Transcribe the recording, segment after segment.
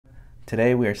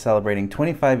Today we are celebrating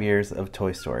 25 years of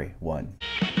Toy Story 1.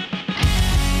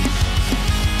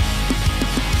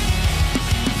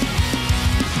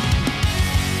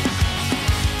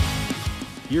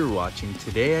 You're watching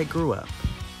Today I Grew Up.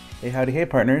 Hey howdy hey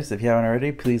partners, if you haven't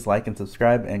already, please like and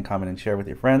subscribe and comment and share with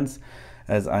your friends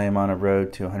as I am on a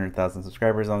road to 100,000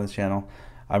 subscribers on this channel.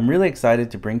 I'm really excited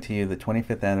to bring to you the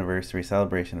 25th anniversary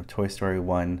celebration of Toy Story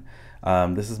 1.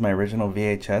 This is my original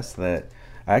VHS that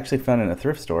I actually found in a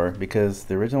thrift store because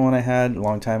the original one I had a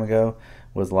long time ago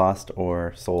was lost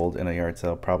or sold in a yard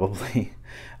sale probably.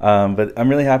 But I'm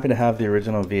really happy to have the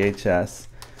original VHS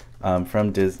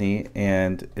from Disney,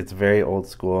 and it's very old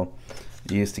school.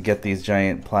 You used to get these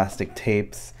giant plastic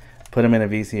tapes, put them in a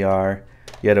VCR,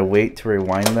 you had to wait to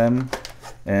rewind them,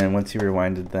 and once you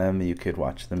rewinded them you could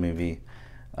watch the movie,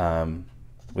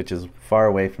 which is far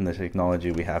away from the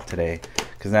technology we have today,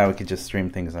 because now we could just stream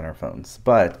things on our phones.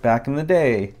 But back in the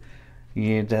day, you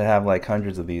needed to have like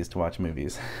hundreds of these to watch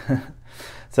movies.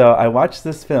 So I watched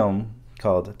this film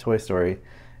called Toy Story,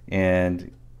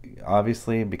 and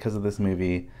obviously because of this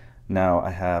movie, now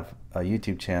I have a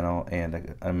YouTube channel and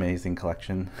an amazing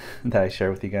collection that I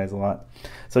share with you guys a lot.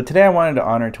 So today I wanted to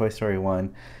honor Toy Story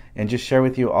 1 and just share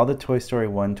with you all the Toy Story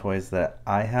 1 toys that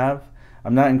I have.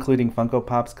 I'm not including Funko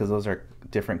Pops because those are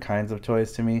different kinds of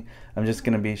toys to me. I'm just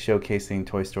going to be showcasing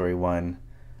Toy Story 1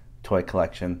 toy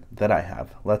collection that I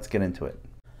have. Let's get into it.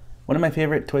 One of my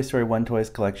favorite Toy Story 1 toys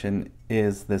collection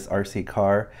is this RC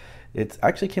car. It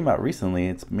actually came out recently.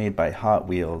 It's made by Hot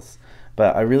Wheels.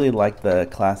 But I really like the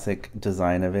classic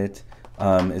design of it.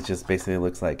 It just basically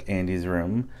looks like Andy's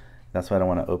room. That's why I don't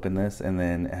want to open this. And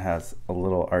then it has a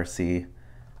little RC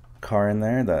car in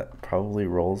there that probably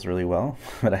rolls really well.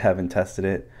 But I haven't tested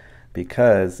it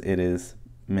because it is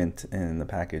mint in the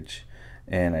package.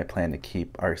 And I plan to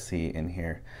keep RC in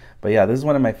here. But yeah, this is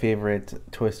one of my favorite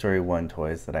Toy Story 1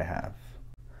 toys that I have.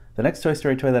 The next Toy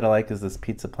Story toy that I like is this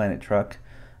Pizza Planet truck.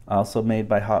 Also made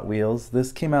by Hot Wheels.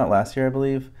 This came out last year, I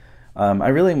believe. I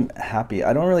really am happy.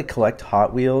 I don't really collect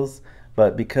Hot Wheels,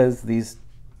 but because these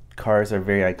cars are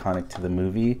very iconic to the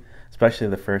movie, especially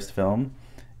the first film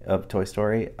of Toy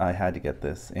Story, I had to get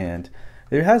this. And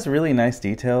it has really nice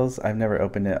details. I've never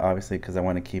opened it, obviously, because I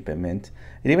want to keep it mint.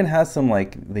 It even has some,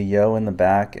 like, the yo in the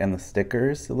back and the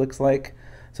stickers, it looks like.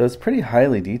 So it's pretty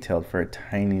highly detailed for a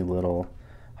tiny little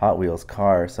Hot Wheels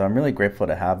car. So I'm really grateful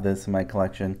to have this in my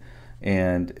collection.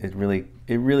 And it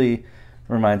really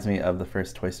reminds me of the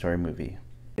first Toy Story movie.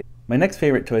 My next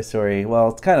favorite Toy Story, well,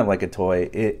 it's kind of like a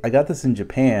toy. I got this in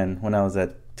Japan when I was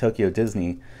at Tokyo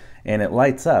Disney, and it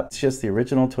lights up. It's just the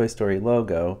original Toy Story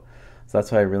logo, so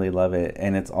that's why I really love it.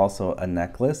 And it's also a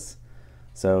necklace,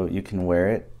 so you can wear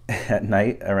it at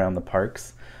night around the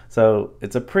parks. So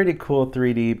it's a pretty cool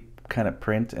 3D kind of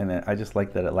print, and I just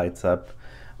like that it lights up.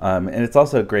 And it's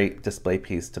also a great display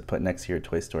piece to put next to your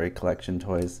Toy Story collection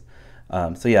toys.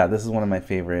 So yeah, this is one of my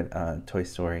favorite Toy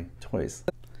Story toys.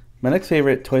 My next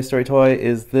favorite Toy Story toy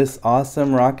is this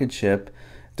awesome rocket ship.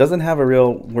 It doesn't have a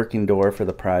real working door for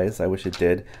the prize. I wish it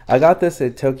did. I got this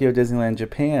at Tokyo Disneyland,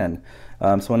 Japan.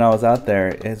 So when I was out there,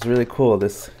 it's really cool.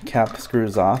 This cap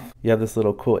screws off. You have this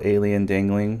little cool alien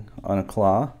dangling on a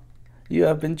claw. You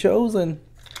have been chosen.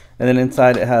 And then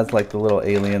inside it has like the little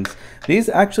aliens. These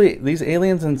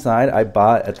aliens inside I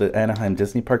bought at the Anaheim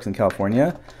Disney Parks in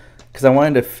California, because I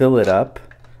wanted to fill it up.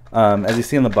 As you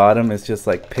see on the bottom, it's just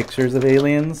like pictures of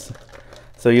aliens.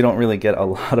 So you don't really get a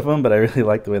lot of them, but I really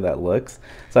like the way that looks.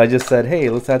 So I just said, hey,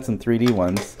 let's add some 3D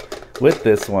ones with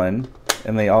this one.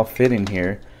 And they all fit in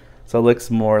here. So it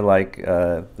looks more like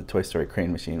the Toy Story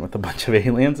crane machine with a bunch of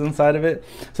aliens inside of it.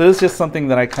 So this is just something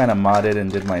that I kind of modded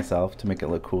and did myself to make it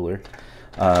look cooler.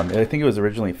 I think it was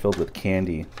originally filled with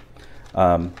candy.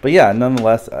 But yeah,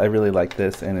 nonetheless, I really like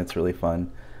this, and it's really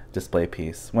fun display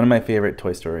piece. One of my favorite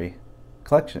Toy Story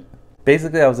collection.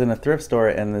 Basically, I was in a thrift store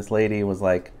and this lady was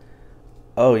like,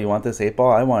 oh, you want this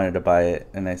 8-ball? I wanted to buy it.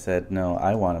 And I said, no,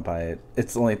 I want to buy it.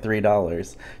 It's only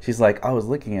 $3. She's like, I was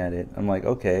looking at it. I'm like,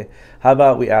 okay, how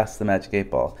about we ask the Magic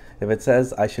 8-ball? If it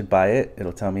says I should buy it,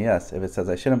 it'll tell me yes. If it says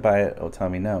I shouldn't buy it, it'll tell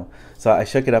me no. So I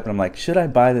shook it up and I'm like, should I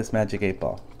buy this Magic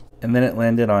 8-ball? And then it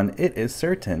landed on it is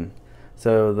certain.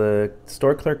 So the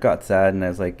store clerk got sad and I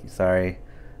was like, sorry,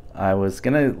 I was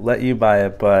gonna let you buy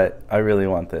it, but I really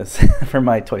want this for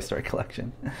my Toy Story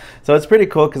collection. So it's pretty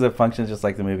cool because it functions just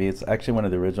like the movie. It's actually one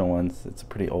of the original ones. It's a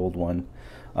pretty old one.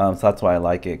 So that's why I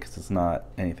like it, because it's not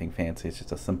anything fancy. It's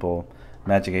just a simple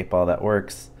Magic 8-ball that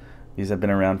works. These have been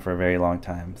around for a very long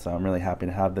time, so I'm really happy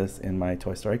to have this in my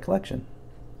Toy Story collection.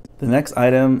 The next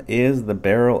item is the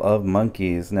barrel of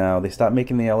monkeys. Now, they stopped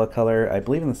making the yellow color, I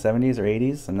believe in the 70s or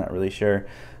 80s, I'm not really sure.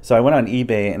 So I went on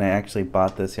eBay and I actually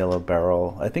bought this yellow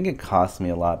barrel. I think it cost me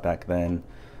a lot back then.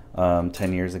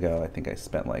 10 years ago, I think I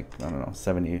spent like, I don't know,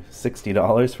 $70,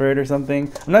 $60 for it or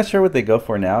something. I'm not sure what they go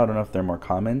for now. I don't know if they're more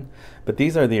common. But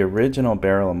these are the original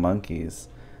barrel of monkeys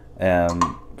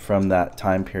from that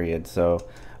time period. So,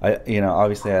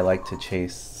 obviously I like to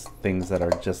chase things that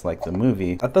are just like the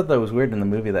movie. I thought that was weird in the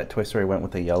movie that Toy Story went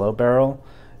with a yellow barrel,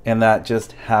 and that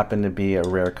just happened to be a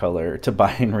rare color to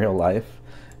buy in real life.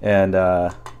 And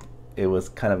it was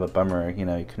kind of a bummer, you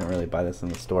couldn't really buy this in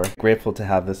the store. Grateful to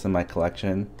have this in my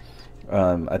collection.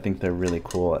 I think they're really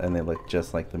cool and they look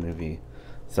just like the movie.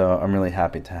 So I'm really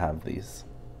happy to have these.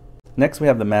 Next we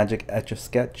have the Magic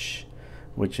Etch-a-Sketch,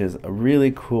 which is a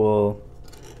really cool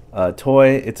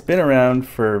toy. It's been around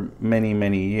for many,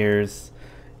 many years.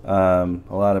 A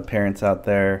lot of parents out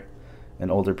there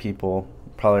and older people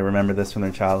probably remember this from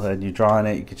their childhood. You draw on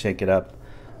it, you can shake it up.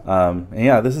 And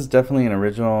yeah, this is definitely an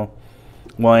original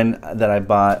one that I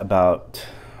bought about,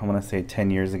 I want to say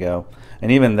 10 years ago.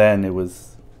 And even then it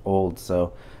was old.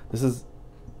 So this is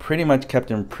pretty much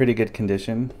kept in pretty good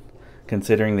condition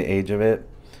considering the age of it.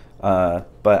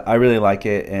 But I really like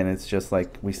it, and it's just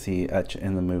like we see Etch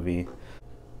in the movie.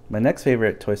 My next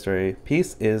favorite Toy Story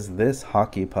piece is this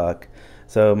hockey puck.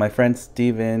 So my friend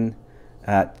Steven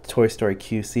at Toy Story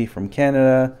QC from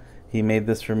Canada, he made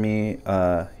this for me.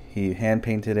 He hand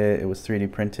painted it. It was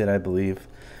 3D printed, I believe.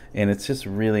 And it's just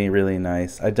really, really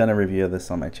nice. I've done a review of this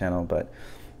on my channel, but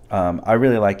I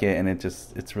really like it, and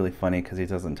it's really funny because he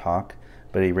doesn't talk,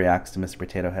 but he reacts to Mr.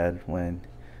 Potato Head when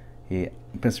Mr.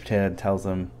 Potato Head tells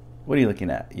him, "What are you looking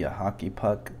at, you hockey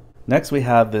puck?" Next we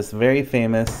have this very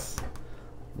famous,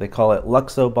 they call it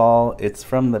Luxo Ball. It's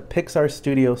from the Pixar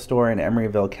Studio store in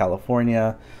Emeryville,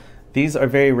 California. These are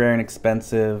very rare and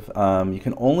expensive. You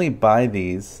can only buy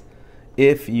these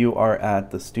if you are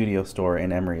at the studio store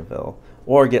in Emeryville,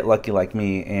 or get lucky like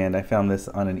me, and I found this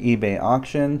on an eBay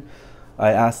auction.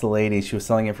 I asked the lady, she was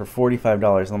selling it for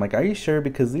 $45, and I'm like, "Are you sure?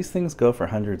 Because these things go for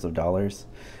hundreds of dollars."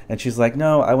 And she's like,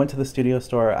 "No, I went to the studio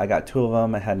store, I got 2 of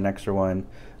them, I had an extra one,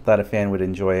 thought a fan would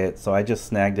enjoy it, so I just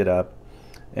snagged it up."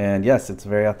 And yes, it's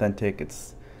very authentic. It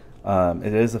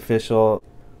is official.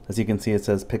 As you can see, it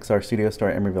says Pixar Studio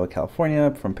Store, Emeryville,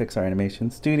 California, from Pixar Animation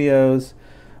Studios.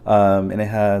 And it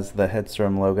has the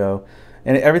Headstrom logo.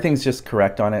 And everything's just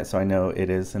correct on it, so I know it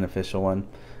is an official one.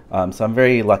 So I'm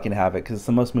very lucky to have it because it's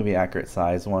the most movie accurate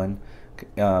size one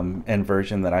and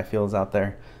version that I feel is out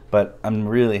there. But I'm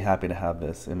really happy to have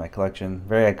this in my collection.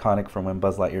 Very iconic from when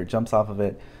Buzz Lightyear jumps off of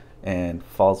it and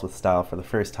falls with style for the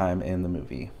first time in the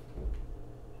movie.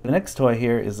 The next toy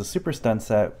here is the Super Stunt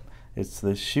set. It's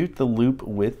the Shoot the Loop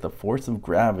with the Force of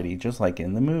Gravity, just like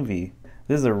in the movie.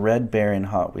 This is a Red Baron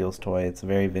Hot Wheels toy. It's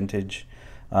very vintage,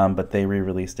 but they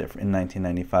re-released it in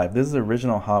 1995. This is the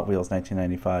original Hot Wheels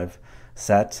 1995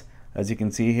 set. As you can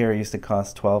see here, it used to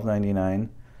cost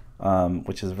 $12.99,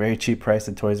 which is a very cheap price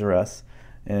at Toys R Us.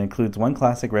 It includes one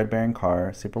classic Red Baron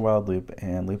car, Super Wild Loop,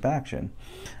 and Loop Action.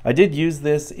 I did use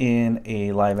this in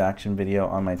a live action video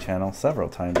on my channel several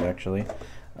times actually.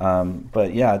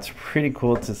 But yeah, it's pretty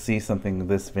cool to see something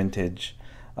this vintage.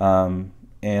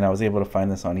 And I was able to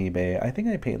find this on eBay. I think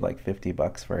I paid like 50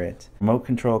 bucks for it. Remote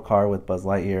control car with Buzz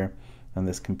Lightyear and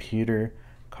this computer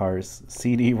car's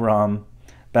CD-ROM.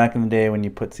 Back in the day when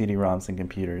you put CD-ROMs in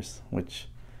computers, which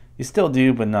you still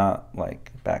do, but not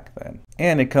like back then.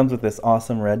 And it comes with this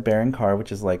awesome Red Baron car,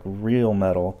 which is like real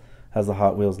metal. Has the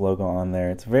Hot Wheels logo on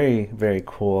there. It's very, very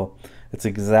cool. It's the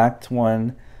exact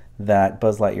one that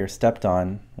Buzz Lightyear stepped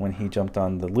on when he jumped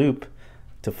on the loop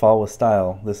to fall with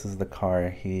style. This is the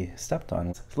car he stepped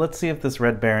on. So let's see if this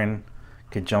Red Baron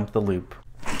could jump the loop.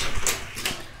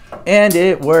 And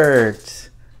it worked!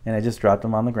 And I just dropped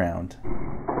him on the ground.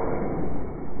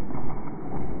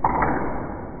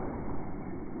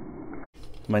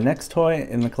 My next toy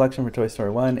in the collection for Toy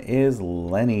Story 1 is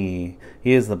Lenny.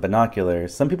 He is the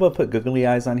binoculars. Some people have put googly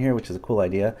eyes on here, which is a cool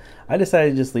idea. I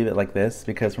decided to just leave it like this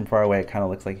because from far away it kind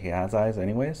of looks like he has eyes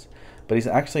anyways. But he's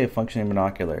actually a functioning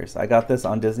binoculars. I got this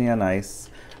on Disney on Ice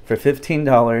for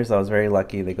 $15. I was very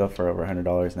lucky. They go for over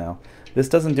 $100 now. This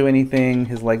doesn't do anything.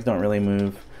 His legs don't really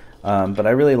move. But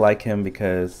I really like him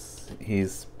because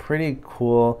he's pretty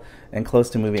cool and close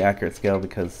to movie accurate scale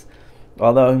because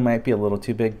although he might be a little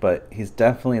too big, but he's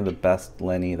definitely the best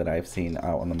Lenny that I've seen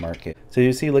out on the market. So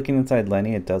you see looking inside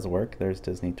Lenny, it does work. There's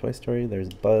Disney Toy Story, there's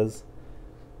Buzz,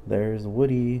 there's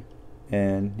Woody,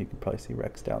 and you can probably see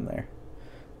Rex down there.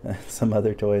 Some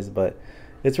other toys, but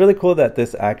it's really cool that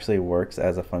this actually works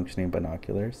as a functioning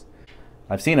binoculars.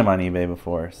 I've seen them on eBay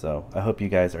before, so I hope you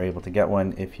guys are able to get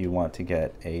one if you want to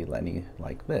get a Lenny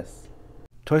like this.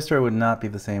 Toy Story would not be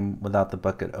the same without the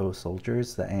bucket O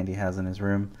soldiers that Andy has in his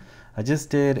room. I just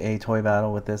did a toy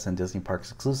battle with this in Disney Parks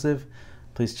exclusive.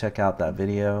 Please check out that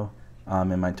video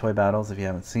in my toy battles if you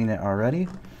haven't seen it already.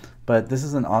 But this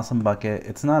is an awesome bucket.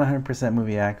 It's not 100%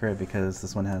 movie accurate because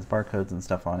this one has barcodes and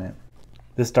stuff on it.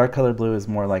 This dark color blue is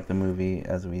more like the movie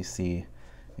as we see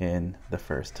in the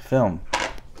first film.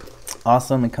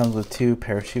 Awesome, it comes with 2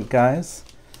 parachute guys,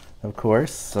 of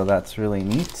course, so that's really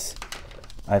neat.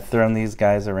 I've thrown these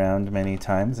guys around many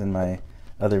times in my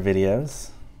other videos,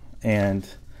 and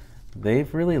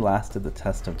they've really lasted the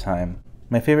test of time.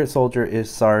 My favorite soldier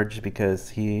is Sarge because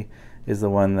he is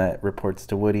the one that reports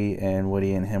to Woody, and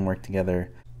Woody and him work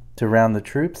together to round the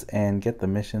troops and get the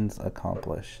missions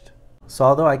accomplished. So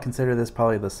although I consider this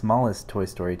probably the smallest Toy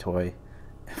Story toy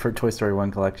for Toy Story 1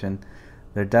 collection,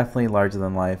 they're definitely larger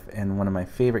than life and one of my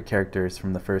favorite characters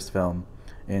from the first film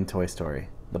in Toy Story,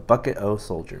 the Bucket O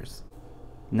Soldiers.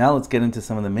 Now let's get into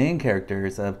some of the main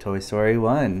characters of Toy Story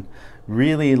 1.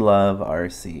 Really love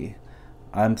RC.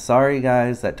 I'm sorry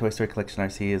guys that Toy Story Collection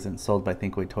RC isn't sold by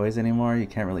Thinkway Toys anymore. You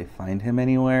can't really find him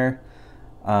anywhere.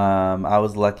 I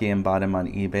was lucky and bought him on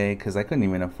eBay because I couldn't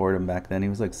even afford him back then. He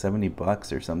was like 70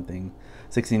 bucks or something,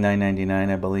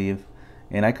 $69.99 I believe,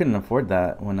 and I couldn't afford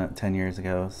that 10 years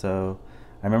ago. So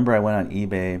I remember I went on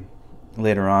eBay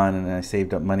later on and I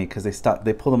saved up money because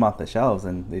they pulled them off the shelves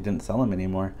and they didn't sell them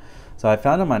anymore. So I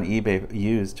found him on eBay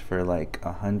used for like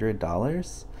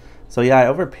 $100. So yeah, I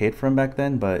overpaid for him back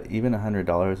then, but even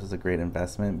 $100 was a great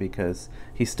investment because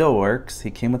he still works.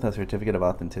 He came with a certificate of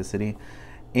authenticity,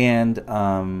 and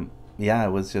yeah, I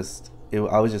was just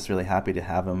really happy to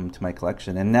have him to my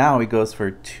collection. And now he goes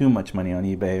for too much money on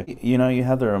eBay. You know, you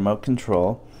have the remote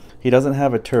control. He doesn't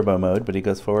have a turbo mode, but he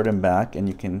goes forward and back, and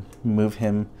you can move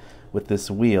him with this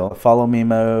wheel. Follow me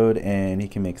mode, and he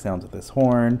can make sounds with this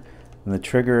horn. And the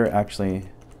trigger actually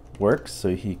works,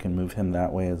 so he can move him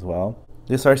that way as well.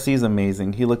 This RC is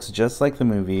amazing. He looks just like the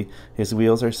movie. His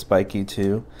wheels are spiky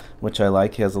too, which I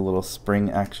like. He has a little spring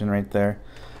action right there.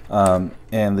 And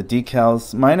the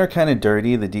decals, mine are kind of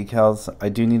dirty. The decals, I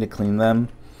do need to clean them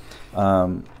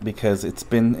because it's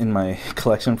been in my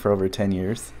collection for over 10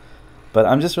 years. But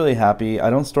I'm just really happy. I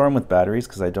don't store them with batteries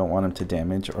because I don't want them to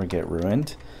damage or get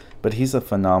ruined. But he's a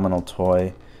phenomenal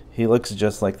toy. He looks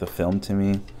just like the film to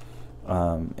me.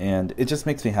 And it just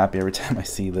makes me happy every time I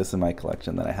see this in my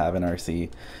collection that I have in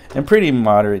RC. In pretty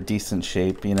moderate, decent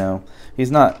shape, you know. He's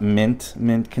not mint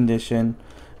condition,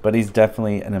 but he's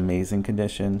definitely an amazing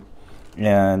condition.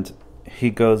 And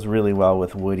he goes really well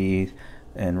with Woody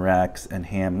and Rex and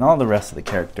Ham and all the rest of the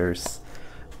characters.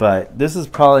 But this is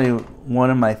probably one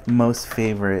of my most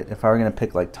favorite, if I were going to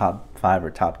pick like top 5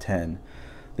 or top 10,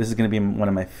 this is going to be one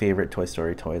of my favorite Toy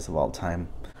Story toys of all time.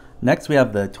 Next we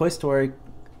have the Toy Story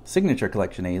Signature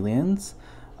Collection aliens.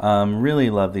 Really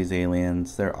love these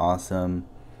aliens. They're awesome.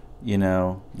 You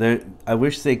know, I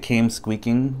wish they came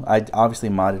squeaking. I obviously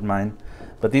modded mine,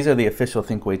 but these are the official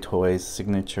Thinkway Toys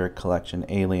Signature Collection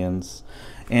aliens,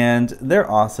 and they're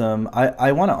awesome.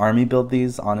 I want to army build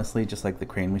these, honestly, just like the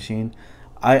crane machine.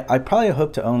 I probably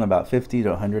hope to own about 50 to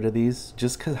 100 of these,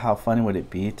 just because how fun would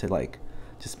it be to like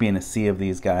just be in a sea of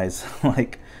these guys,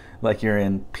 like you're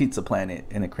in Pizza Planet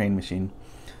in a crane machine.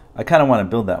 I kind of want to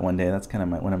build that one day. That's kind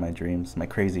of one of my dreams, my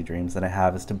crazy dreams that I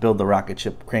have, is to build the rocket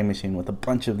ship crane machine with a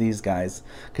bunch of these guys,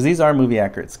 because these are movie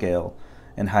accurate scale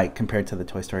and height compared to the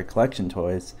Toy Story Collection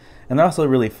toys, and they're also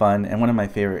really fun and one of my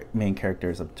favorite main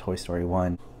characters of Toy Story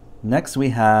 1. Next we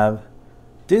have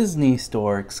Disney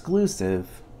Store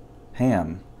exclusive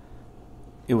Ham.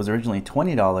 It was originally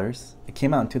 $20. It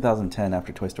came out in 2010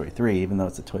 after Toy Story 3, even though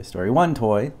it's a Toy Story 1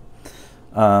 toy.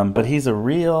 But he's a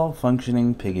real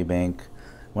functioning piggy bank.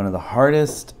 One of the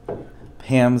hardest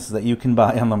hams that you can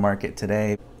buy on the market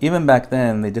today. Even back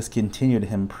then, they discontinued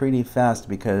him pretty fast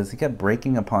because he kept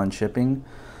breaking upon shipping.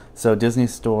 So Disney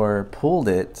Store pulled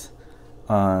it.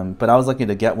 But I was lucky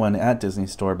to get one at Disney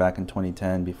Store back in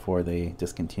 2010 before they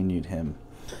discontinued him.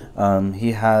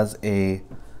 He has a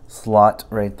slot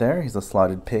right there. He's a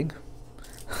slotted pig.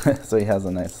 So he has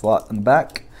a nice slot in the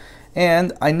back.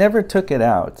 And I never took it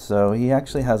out. So he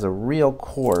actually has a real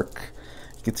cork.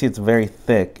 You can see it's very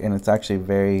thick, and it's actually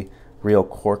very real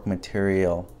cork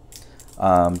material.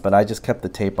 But I just kept the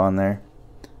tape on there,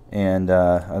 and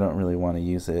I don't really want to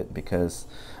use it because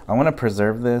I want to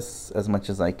preserve this as much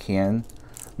as I can.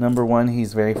 Number one,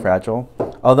 he's very fragile.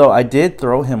 Although I did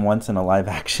throw him once in a live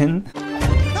action.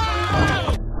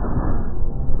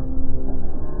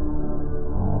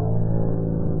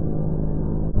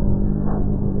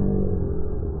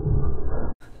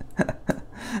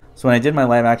 So when I did my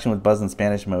live action with Buzz in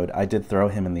Spanish mode, I did throw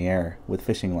him in the air with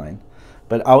fishing line.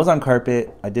 But I was on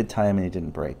carpet, I did tie him and he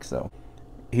didn't break, so.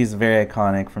 He's very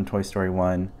iconic from Toy Story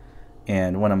 1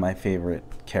 and one of my favorite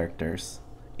characters,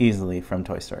 easily from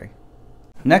Toy Story.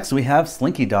 Next we have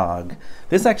Slinky Dog.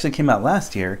 This actually came out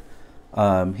last year.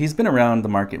 He's been around the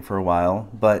market for a while,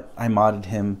 but I modded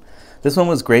him. This one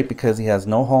was great because he has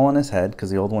no hole in his head, because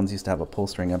the old ones used to have a pull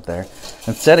string up there.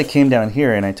 Instead it came down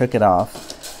here and I took it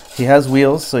off. He has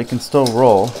wheels so he can still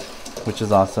roll, which is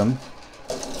awesome.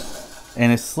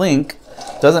 And his slink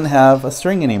doesn't have a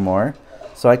string anymore,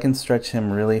 so I can stretch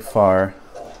him really far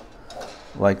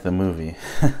like the movie.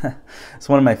 It's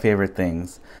one of my favorite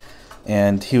things.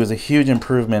 And he was a huge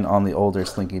improvement on the older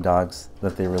Slinky Dogs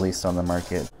that they released on the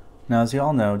market. Now, as you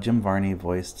all know, Jim Varney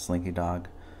voiced Slinky Dog.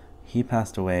 He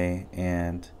passed away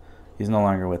and he's no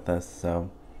longer with us,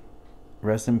 so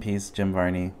rest in peace, Jim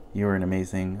Varney. You were an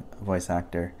amazing voice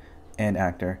actor, and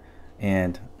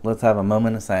let's have a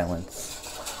moment of silence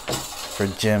for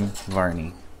Jim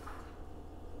Varney.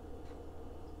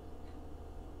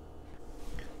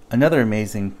 Another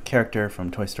amazing character from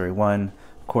Toy Story 1,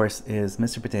 of course, is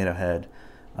Mr. Potato Head.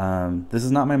 This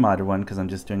is not my modded one because I'm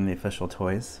just doing the official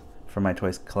toys for my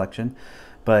toys collection,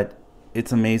 but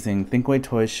it's amazing. Thinkway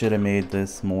Toys should have made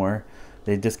this more.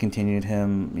 They discontinued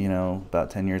him, you know, about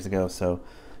 10 years ago, so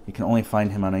you can only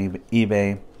find him on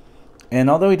eBay. And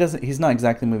although he's not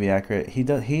exactly movie accurate,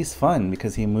 he's fun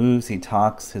because he moves, he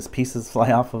talks, his pieces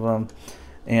fly off of him,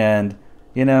 and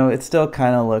you know, it still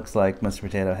kind of looks like Mr.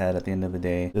 Potato Head at the end of the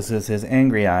day. This is his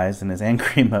angry eyes and his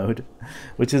angry mode,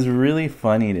 which is really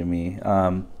funny to me.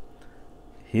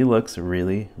 He looks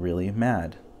really, really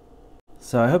mad.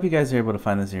 So I hope you guys are able to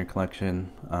find this in your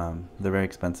collection. They're very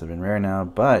expensive and rare now,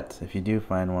 but if you do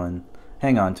find one,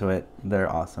 hang on to it. They're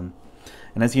awesome.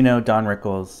 And as you know, Don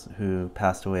Rickles, who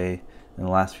passed away in the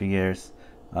last few years,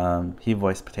 he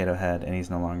voiced Potato Head and he's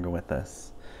no longer with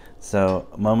us. So,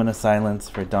 a moment of silence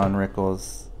for Don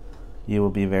Rickles. You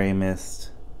will be very missed,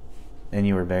 and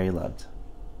you were very loved.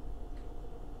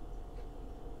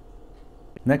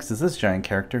 Next is this giant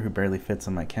character who barely fits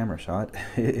in my camera shot.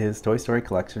 It is Toy Story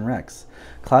Collection Rex.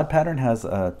 Cloud Pattern has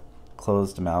a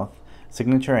closed mouth.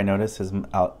 Signature, I noticed his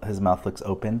mouth looks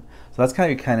open. So that's how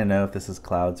you kind of know if this is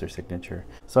Cloud's or Signature.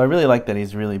 So I really like that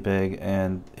he's really big,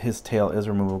 and his tail is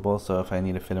removable, so if I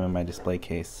need to fit him in my display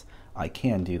case, I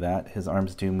can do that. His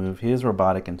arms do move. He is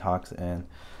robotic and talks, and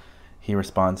he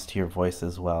responds to your voice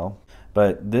as well.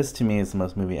 But this to me is the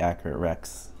most movie accurate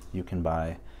Rex you can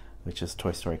buy, which is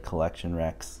Toy Story Collection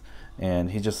Rex.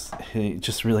 And he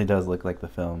just really does look like the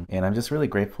film. And I'm just really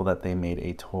grateful that they made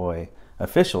a toy,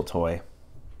 official toy,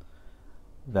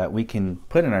 that we can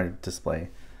put in our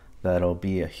display that'll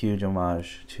be a huge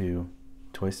homage to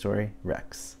Toy Story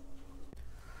Rex.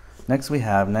 Next we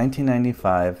have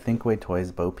 1995 Thinkway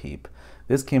Toys Bo Peep.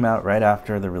 This came out right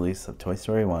after the release of Toy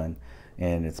Story 1,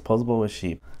 and it's posable with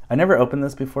sheep. I never opened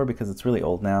this before because it's really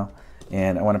old now,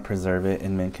 and I want to preserve it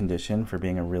in mint condition for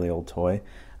being a really old toy.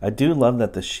 I do love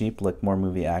that the sheep look more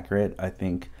movie accurate. I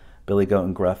think Billy Goat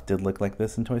and Gruff did look like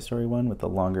this in Toy Story 1 with the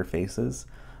longer faces.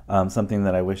 Something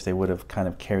that I wish they would have kind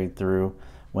of carried through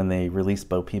when they released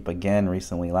Bo Peep again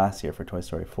recently last year for Toy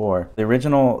Story 4. The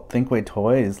original Thinkway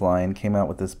Toys line came out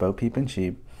with this Bo Peep and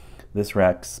sheep, this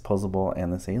Rex, posable,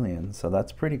 and this alien. So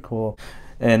that's pretty cool.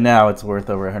 And now it's worth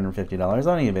over $150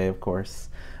 on eBay, of course.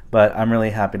 But I'm really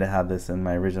happy to have this in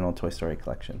my original Toy Story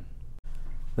collection.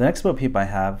 The next Bo Peep I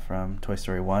have from Toy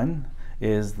Story 1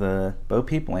 is the Bo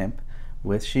Peep lamp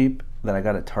with sheep that I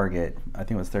got at Target. I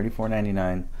think it was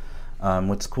 $34.99.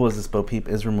 What's cool is this Bo Peep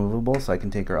is removable, so I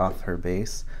can take her off her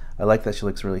base. I like that she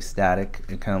looks really static.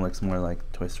 It kind of looks more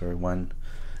like Toy Story 1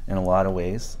 in a lot of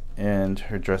ways. And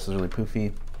her dress is really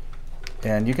poofy.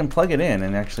 And you can plug it in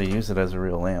and actually use it as a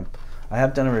real lamp. I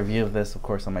have done a review of this, of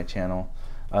course, on my channel.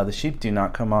 The sheep do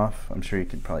not come off. I'm sure you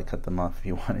could probably cut them off if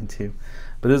you wanted to.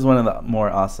 But this is one of the more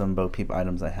awesome Bo Peep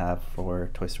items I have for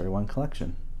Toy Story 1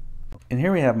 collection. And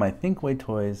here we have my Thinkway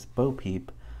Toys Bo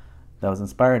Peep that was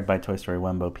inspired by Toy Story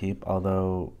 1 Bo Peep,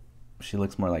 although she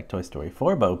looks more like Toy Story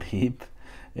 4 Bo Peep.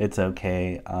 It's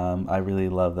okay. I really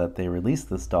love that they released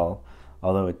this doll,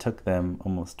 although it took them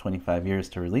almost 25 years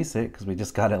to release it because we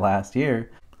just got it last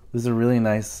year. This is a really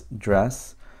nice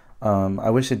dress. I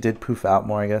wish it did poof out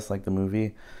more, I guess, like the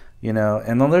movie, you know.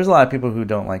 And then there's a lot of people who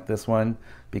don't like this one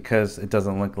because it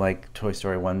doesn't look like Toy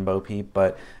Story 1 Bo Peep.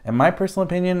 But in my personal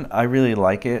opinion, I really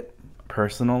like it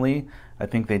personally. I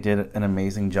think they did an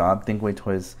amazing job. Thinkway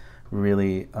Toys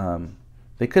really,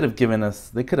 they could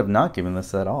have not given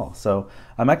this at all. So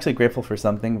I'm actually grateful for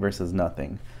something versus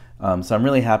nothing. So I'm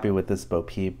really happy with this Bo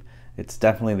Peep. It's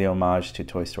definitely the homage to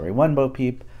Toy Story 1 Bo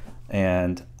Peep.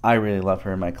 And I really love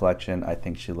her in my collection. I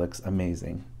think she looks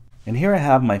amazing. And here I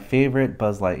have my favorite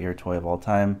Buzz Lightyear toy of all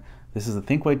time. This is the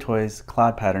Thinkway Toys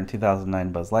Cloud Pattern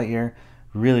 2009 Buzz Lightyear.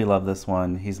 Really love this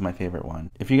one. He's my favorite one.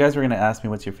 If you guys were going to ask me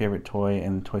what's your favorite toy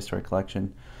in the Toy Story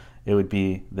collection, it would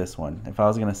be this one. If I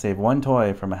was going to save one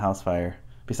toy from a house fire,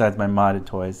 besides my modded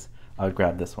toys, I would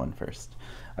grab this one first.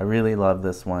 I really love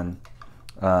this one.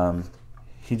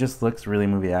 He just looks really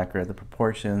movie accurate, the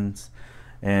proportions.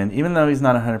 And even though he's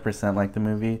not 100% like the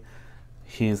movie,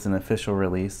 he's an official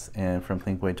release and from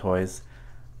Thinkway Toys,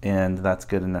 and that's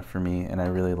good enough for me, and I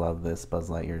really love this Buzz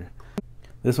Lightyear.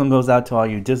 This one goes out to all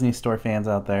you Disney Store fans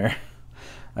out there.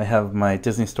 I have my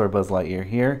Disney Store Buzz Lightyear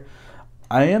here.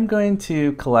 I am going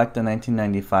to collect a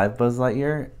 1995 Buzz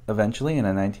Lightyear eventually and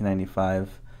a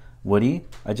 1995 Woody.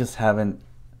 I just haven't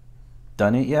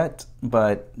done it yet,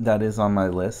 but that is on my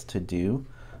list to do.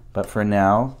 But for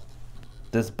now,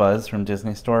 this Buzz from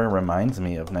Disney Store reminds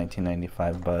me of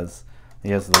 1995 Buzz. He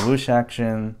has the whoosh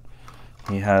action.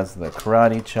 He has the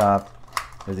karate chop,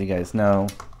 as you guys know.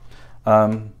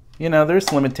 You know,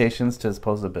 there's limitations to his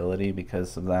posability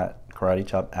because of that karate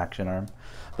chop action arm.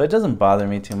 But it doesn't bother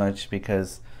me too much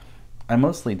because I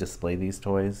mostly display these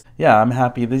toys. Yeah, I'm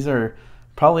happy. These are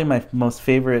probably my most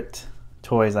favorite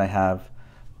toys I have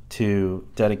to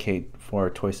dedicate for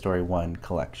Toy Story 1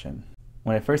 collection.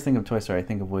 When I first think of Toy Story, I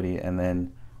think of Woody and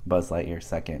then Buzz Lightyear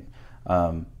second.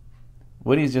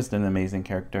 Woody's just an amazing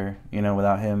character. You know,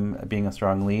 without him being a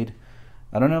strong lead,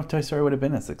 I don't know if Toy Story would have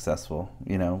been as successful,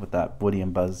 you know, with that Woody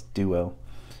and Buzz duo.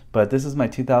 But this is my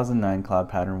 2009 Cloud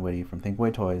Pattern Woody from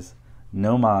Thinkway Toys.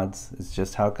 No mods. It's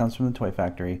just how it comes from the toy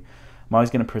factory. I'm always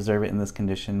going to preserve it in this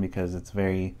condition because it's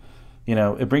very, you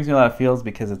know, it brings me a lot of feels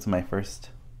because it's my first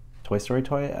Toy Story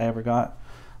toy I ever got.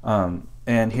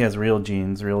 And he has real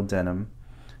jeans, real denim.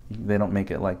 They don't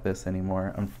make it like this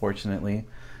anymore, unfortunately.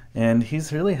 And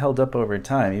he's really held up over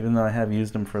time, even though I have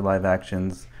used him for live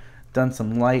actions, done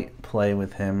some light play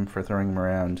with him for throwing him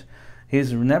around.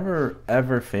 He's never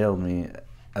ever failed me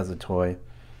as a toy,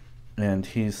 and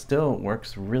he still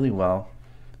works really well.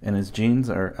 And his jeans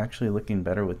are actually looking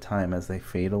better with time as they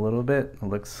fade a little bit. It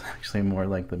looks actually more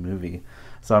like the movie.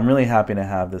 So I'm really happy to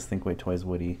have this Thinkway Toys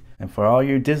Woody. And for all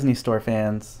you Disney Store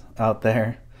fans out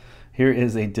there, here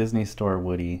is a Disney Store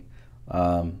Woody.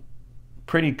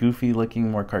 Pretty goofy looking,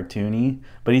 more cartoony,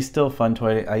 but he's still a fun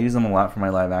toy. I use him a lot for my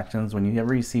live actions.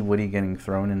 Whenever you see Woody getting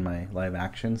thrown in my live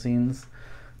action scenes,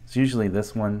 it's usually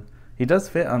this one. He does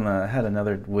fit on the, I had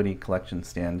another Woody collection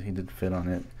stand. He did fit on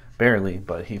it, barely,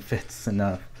 but he fits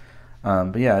enough.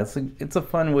 But yeah, it's a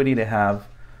fun Woody to have.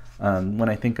 When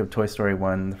I think of Toy Story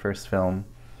 1, the first film,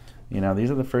 you know,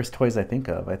 these are the first toys I think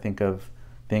of. I think of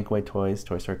Thinkway Toys,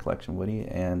 Toy Story Collection Woody,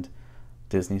 and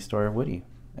Disney Store Woody.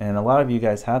 And a lot of you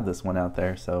guys have this one out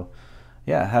there, so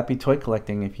yeah, happy toy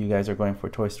collecting if you guys are going for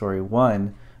Toy Story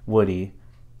 1 Woody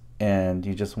and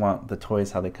you just want the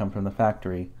toys how they come from the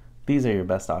factory. These are your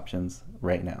best options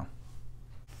right now.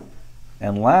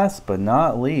 And last but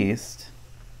not least,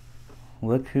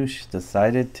 look who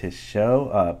decided to show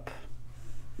up.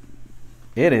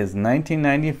 It is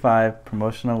 1995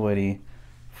 promotional Woody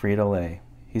Frito-Lay.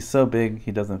 He's so big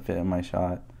he doesn't fit in my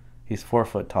shot. He's 4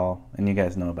 foot tall, and you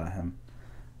guys know about him.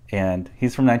 And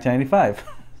he's from 1995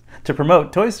 to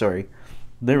promote Toy Story,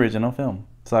 the original film.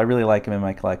 So I really like him in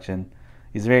my collection.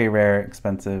 He's very rare,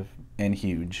 expensive, and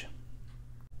huge.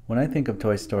 When I think of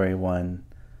Toy Story 1,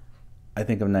 I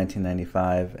think of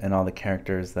 1995 and all the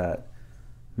characters that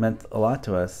meant a lot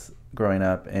to us growing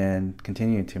up and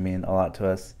continue to mean a lot to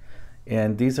us.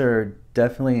 And these are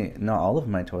definitely not all of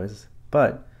my toys,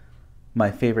 but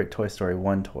my favorite Toy Story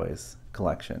 1 toys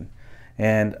collection.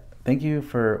 And thank you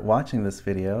for watching this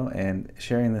video and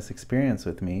sharing this experience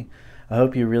with me. I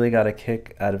hope you really got a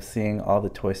kick out of seeing all the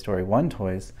Toy Story 1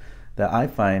 toys that I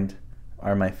find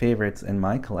are my favorites in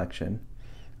my collection.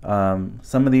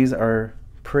 Some of these are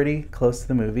pretty close to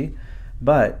the movie,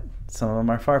 but some of them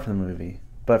are far from the movie.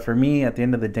 But for me, at the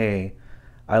end of the day,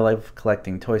 I love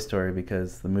collecting Toy Story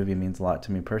because the movie means a lot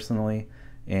to me personally,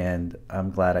 and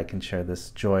I'm glad I can share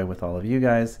this joy with all of you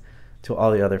guys, to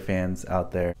all the other fans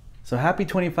out there. So happy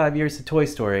 25 years to Toy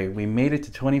Story. We made it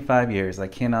to 25 years. I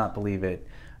cannot believe it.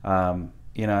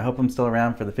 You know, I hope I'm still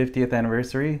around for the 50th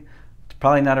anniversary.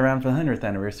 Probably not around for the 100th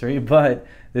anniversary, but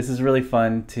this is really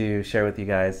fun to share with you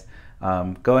guys.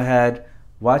 Go ahead,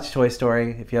 watch Toy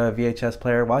Story. If you have a VHS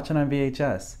player, watch it on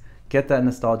VHS. Get that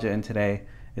nostalgia in today.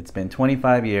 It's been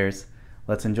 25 years.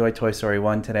 Let's enjoy Toy Story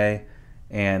 1 today.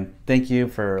 And thank you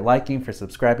for liking, for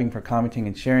subscribing, for commenting,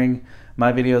 and sharing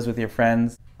my videos with your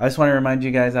friends. I just want to remind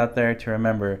you guys out there to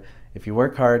remember, if you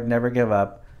work hard, never give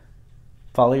up.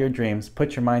 Follow your dreams,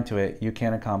 put your mind to it, you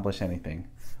can accomplish anything.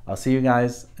 I'll see you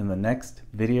guys in the next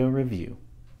video review.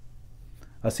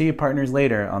 I'll see you partners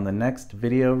later on the next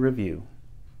video review.